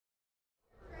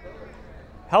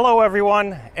Hello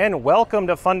everyone, and welcome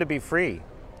to Fun to Be Free.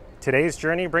 Today's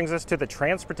journey brings us to the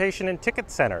Transportation and Ticket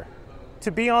Center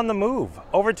to be on the move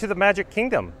over to the Magic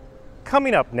Kingdom.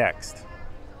 Coming up next.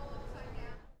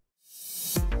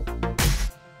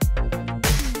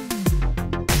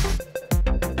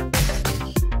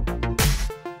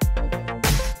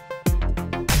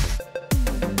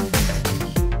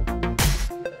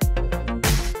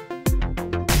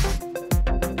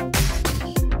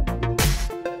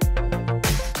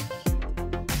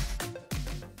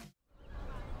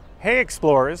 Hey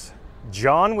explorers,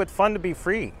 John with Fun to Be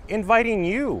Free, inviting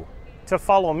you to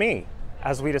follow me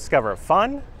as we discover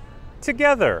fun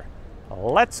together.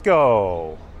 Let's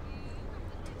go.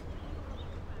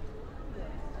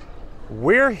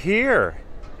 We're here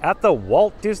at the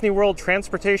Walt Disney World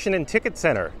Transportation and Ticket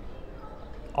Center,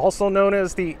 also known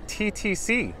as the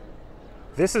TTC.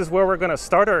 This is where we're going to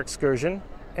start our excursion,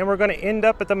 and we're going to end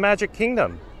up at the Magic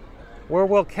Kingdom, where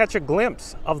we'll catch a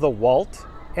glimpse of the Walt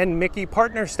and Mickey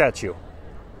partner statue.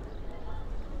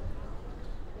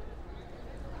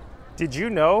 Did you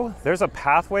know there's a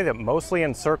pathway that mostly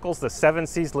encircles the Seven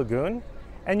Seas Lagoon,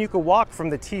 and you can walk from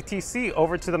the TTC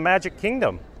over to the Magic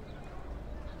Kingdom?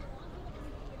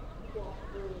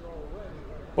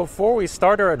 Before we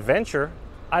start our adventure,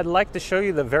 I'd like to show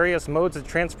you the various modes of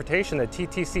transportation that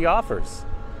TTC offers,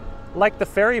 like the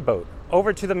ferry boat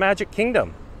over to the Magic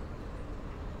Kingdom,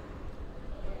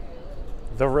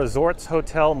 the Resorts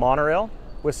Hotel monorail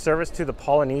with service to the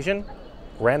Polynesian,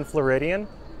 Grand Floridian,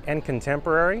 and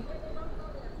Contemporary,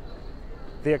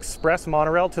 the Express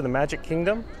monorail to the Magic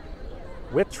Kingdom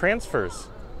with transfers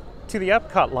to the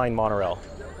Epcot line monorail.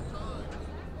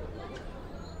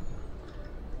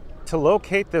 To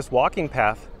locate this walking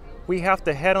path, we have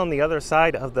to head on the other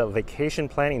side of the vacation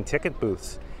planning ticket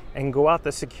booths and go out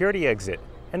the security exit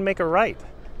and make a right.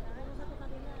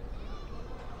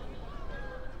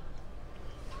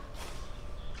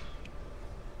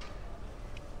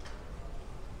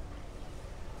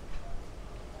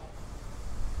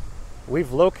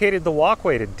 We've located the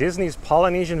walkway to Disney's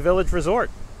Polynesian Village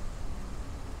Resort.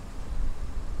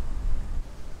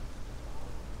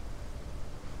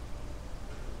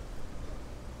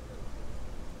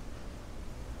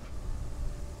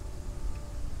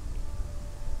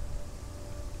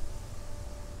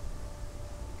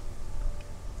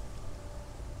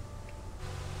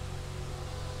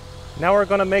 Now we're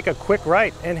going to make a quick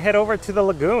right and head over to the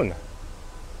lagoon.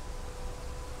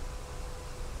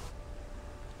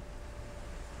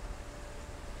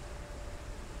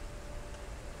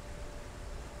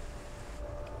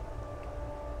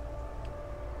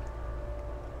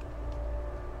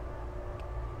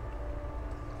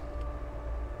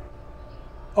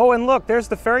 Oh, and look, there's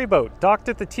the ferry boat docked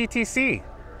at the TTC.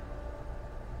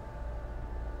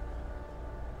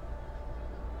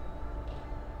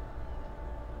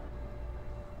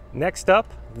 Next up,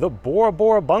 the Bora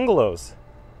Bora Bungalows.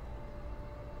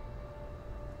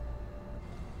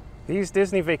 These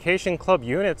Disney Vacation Club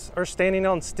units are standing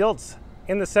on stilts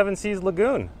in the Seven Seas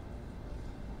Lagoon.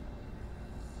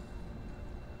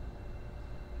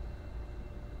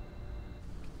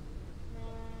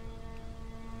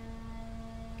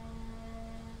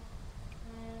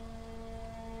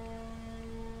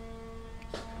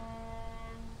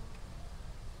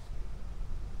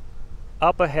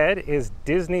 Up ahead is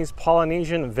Disney's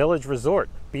Polynesian Village Resort,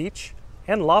 beach,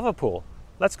 and lava pool.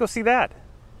 Let's go see that.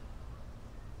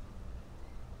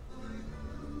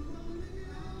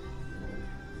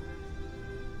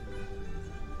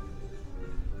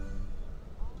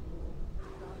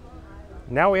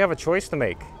 Now we have a choice to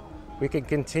make. We can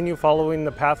continue following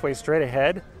the pathway straight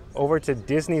ahead over to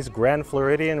Disney's Grand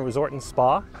Floridian Resort and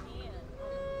Spa,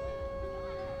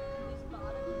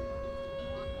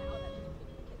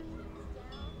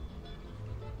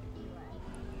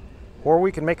 or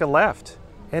we can make a left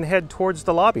and head towards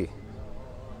the lobby.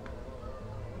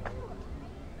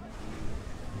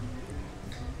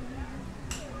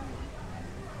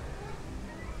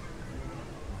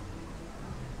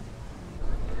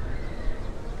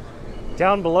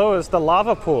 Down below is the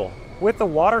lava pool with the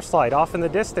water slide off in the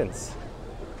distance.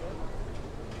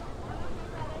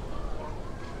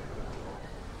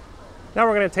 Now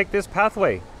we're going to take this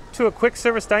pathway to a quick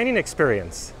service dining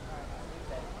experience.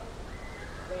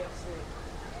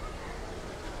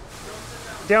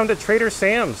 Down to Trader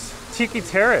Sam's, Tiki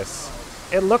Terrace.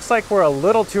 It looks like we're a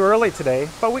little too early today,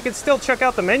 but we can still check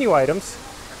out the menu items.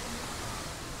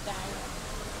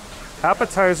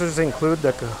 Appetizers include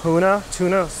the kahuna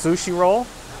tuna sushi roll,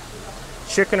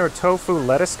 chicken or tofu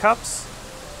lettuce cups,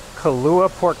 Kahlua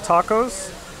pork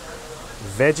tacos,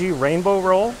 veggie rainbow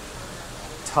roll,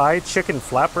 Thai chicken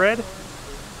flatbread,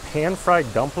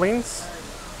 pan-fried dumplings.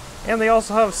 And they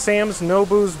also have Sam's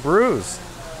Nobu's brews,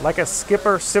 like a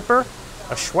Skipper Sipper,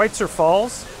 a Schweitzer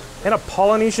Falls, and a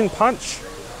Polynesian Punch.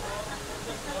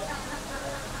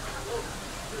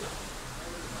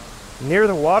 Near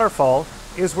the waterfall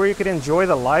is where you could enjoy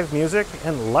the live music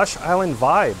and lush island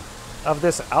vibe of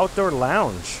this outdoor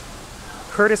lounge,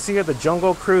 courtesy of the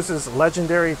Jungle Cruise's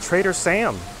legendary Trader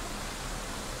Sam.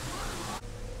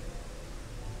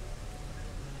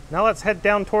 Now let's head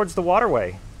down towards the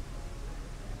waterway.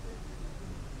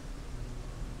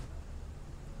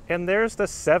 And there's the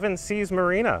Seven Seas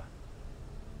Marina.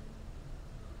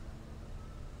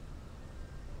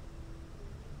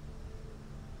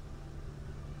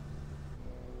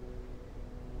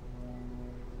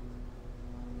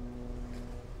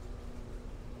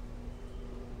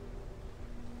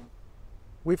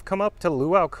 We've come up to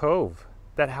Luau Cove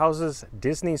that houses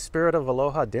Disney's Spirit of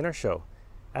Aloha dinner show.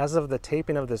 As of the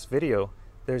taping of this video,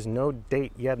 there's no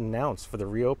date yet announced for the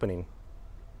reopening.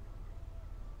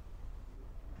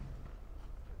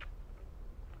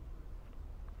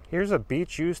 Here's a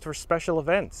beach used for special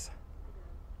events.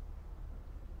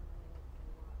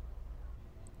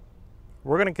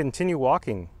 We're going to continue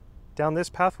walking down this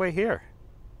pathway here.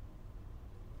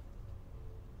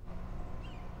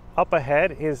 Up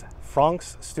ahead is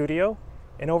Frank's studio,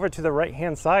 and over to the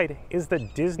right-hand side is the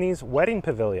Disney's Wedding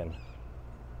Pavilion.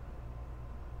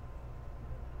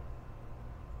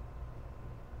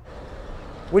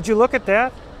 Would you look at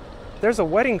that? There's a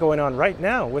wedding going on right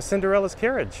now with Cinderella's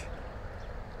carriage.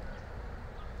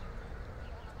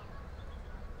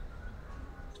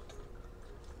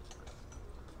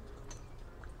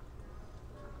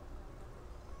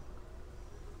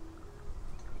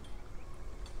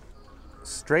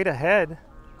 Straight ahead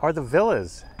are the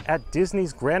villas at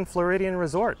Disney's Grand Floridian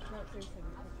Resort.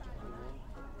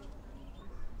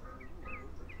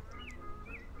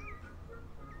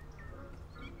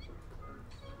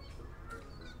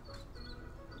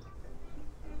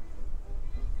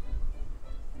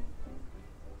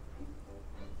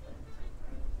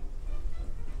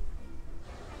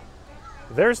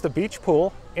 There's the beach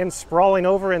pool, and sprawling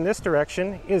over in this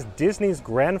direction is Disney's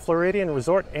Grand Floridian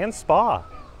Resort and Spa.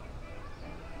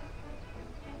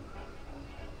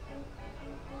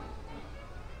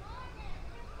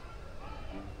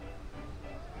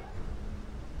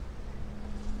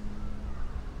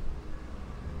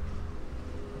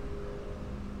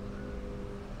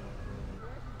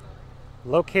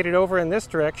 Located over in this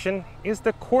direction is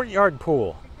the Courtyard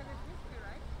Pool.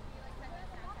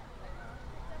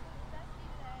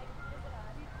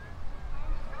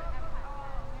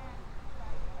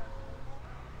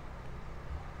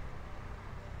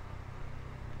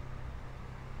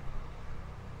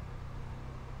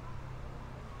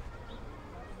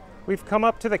 We've come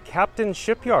up to the Captain's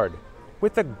Shipyard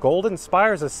with the golden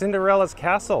spires of Cinderella's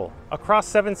castle across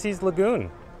Seven Seas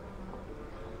Lagoon.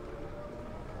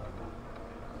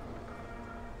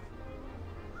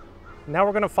 Now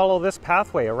we're going to follow this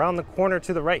pathway around the corner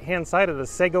to the right-hand side of the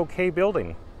Sego K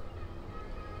building.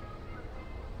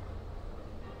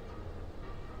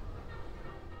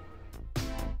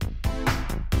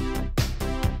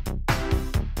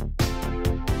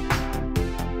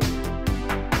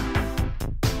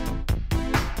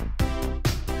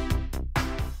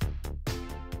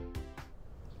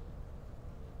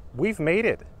 We've made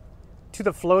it to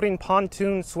the floating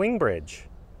pontoon swing bridge.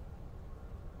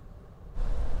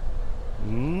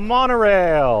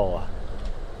 Monorail!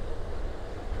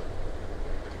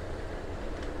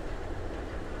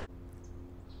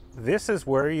 This is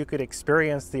where you could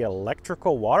experience the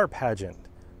electrical water pageant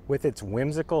with its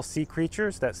whimsical sea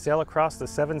creatures that sail across the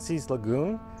Seven Seas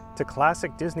Lagoon to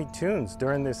classic Disney tunes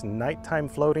during this nighttime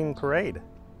floating parade.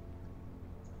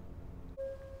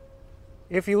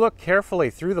 If you look carefully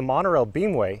through the monorail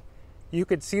beamway, you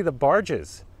could see the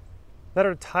barges that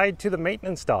are tied to the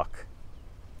maintenance dock.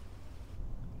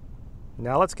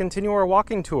 Now let's continue our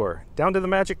walking tour down to the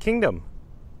Magic Kingdom.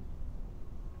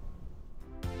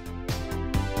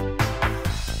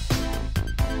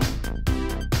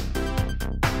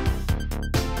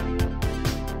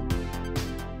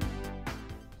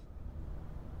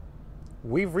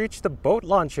 We've reached the boat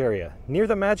launch area near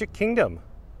the Magic Kingdom.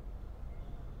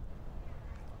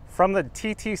 From the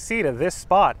TTC to this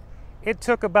spot, it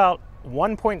took about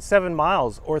 1.7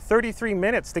 miles or 33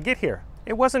 minutes to get here.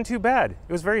 It wasn't too bad.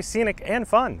 It was very scenic and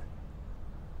fun.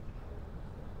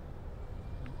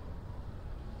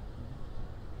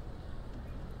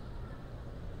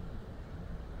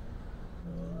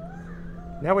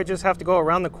 Now we just have to go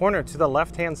around the corner to the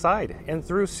left-hand side and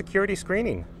through security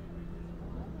screening.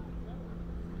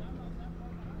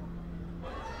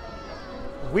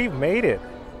 We've made it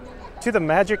to the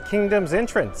Magic Kingdom's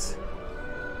entrance.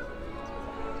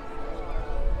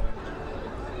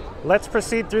 Let's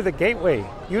proceed through the gateway,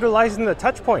 utilizing the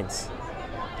touch points.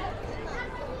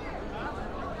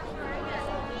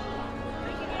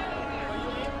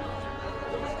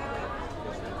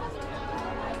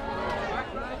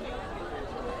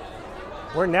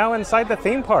 We're now inside the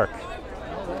theme park.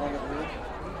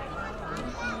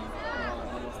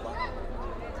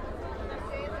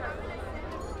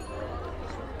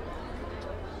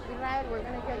 We're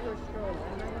gonna get your stroll.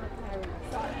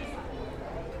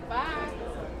 Bye.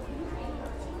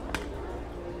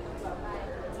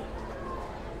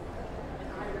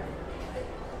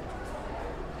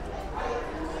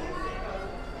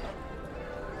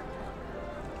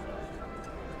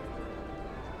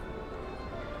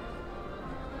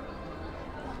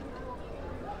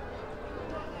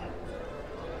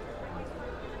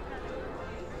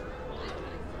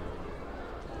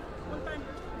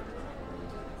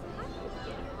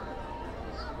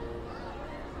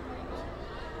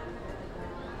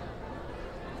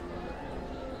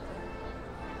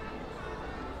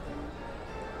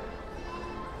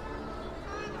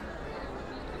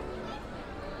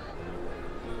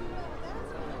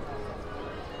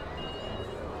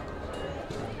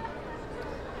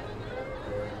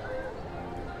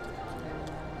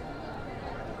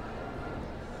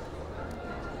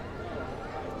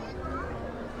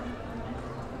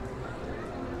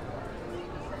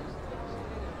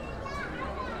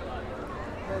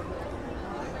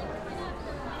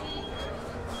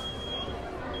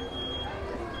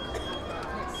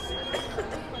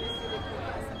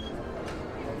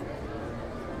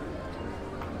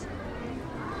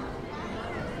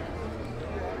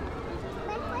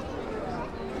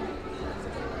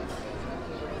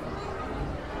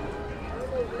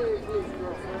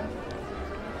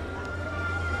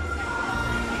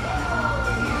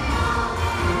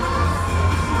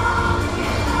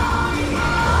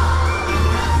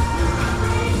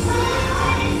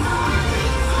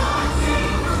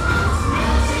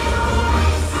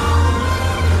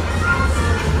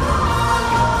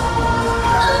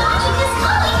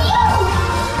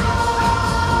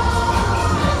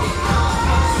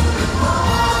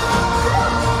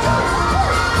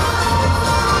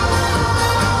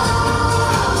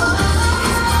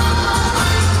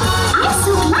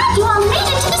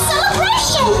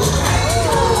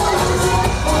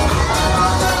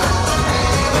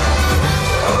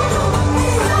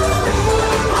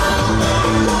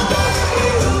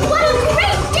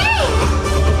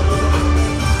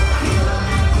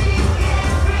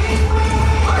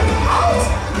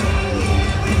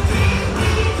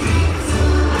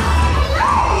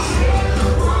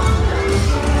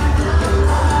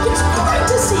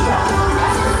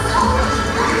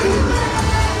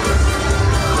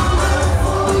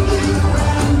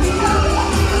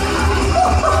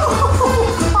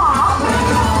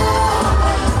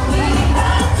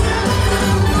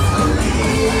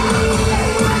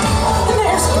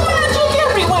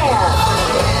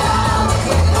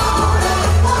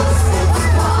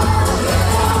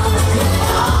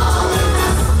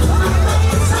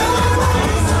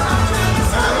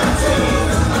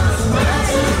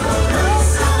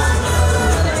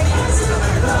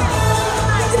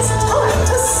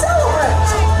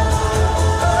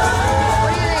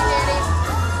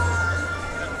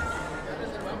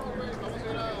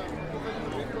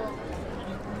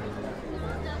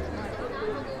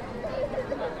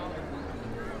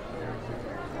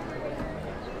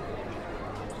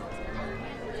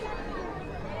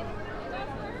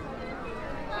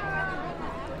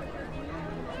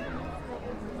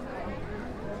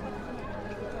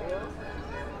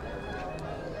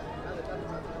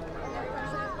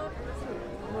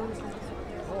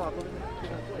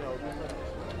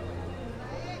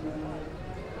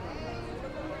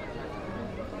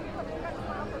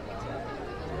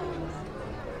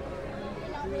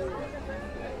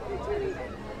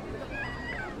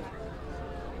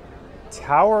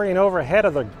 Towering overhead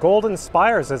are the golden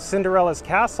spires of Cinderella's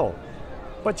castle.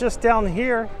 But just down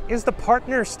here is the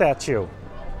partner statue.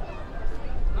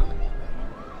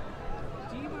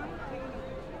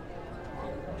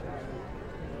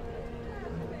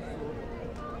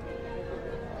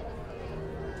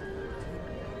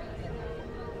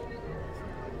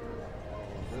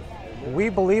 We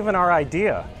believe in our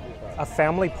idea, a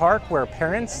family park where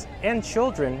parents and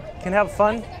children can have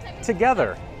fun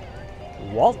together.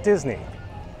 Walt Disney.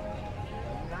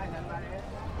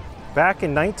 Back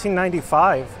in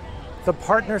 1995, the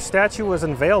partner statue was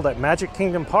unveiled at Magic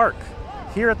Kingdom Park,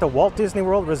 here at the Walt Disney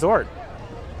World Resort.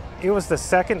 It was the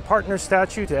second partner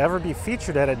statue to ever be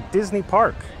featured at a Disney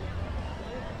park.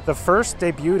 The first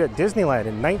debuted at Disneyland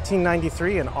in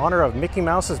 1993 in honor of Mickey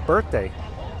Mouse's birthday.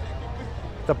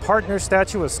 The partner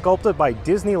statue was sculpted by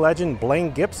Disney legend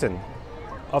Blaine Gibson,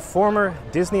 a former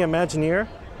Disney Imagineer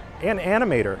and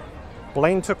animator.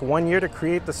 Blaine took 1 year to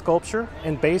create the sculpture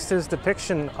and based his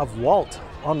depiction of Walt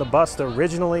on the bust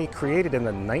originally created in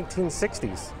the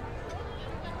 1960s.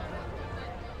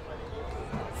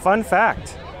 Fun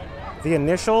fact, the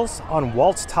initials on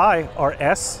Walt's tie are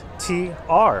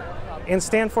STR and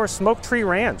stand for Smoke Tree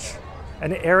Ranch,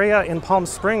 an area in Palm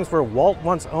Springs where Walt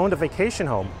once owned a vacation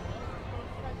home.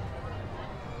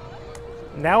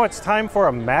 Now it's time for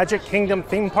a Magic Kingdom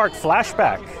theme park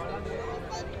flashback.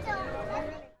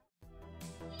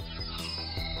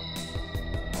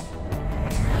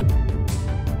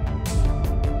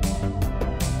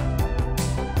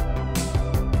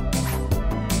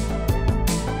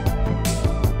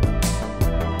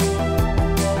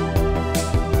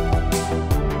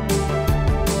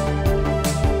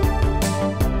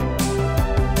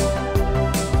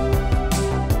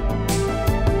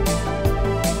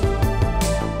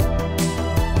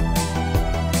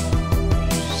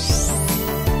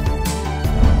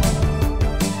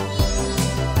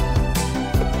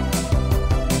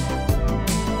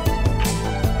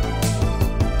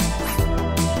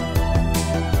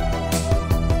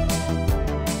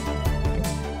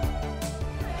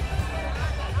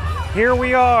 Here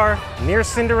we are, near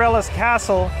Cinderella's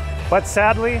castle, but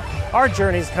sadly, our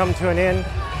journey's come to an end.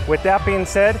 With that being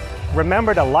said,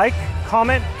 remember to like,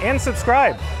 comment, and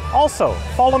subscribe. Also,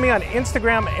 follow me on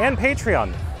Instagram and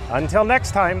Patreon. Until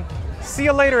next time, see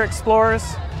you later, explorers.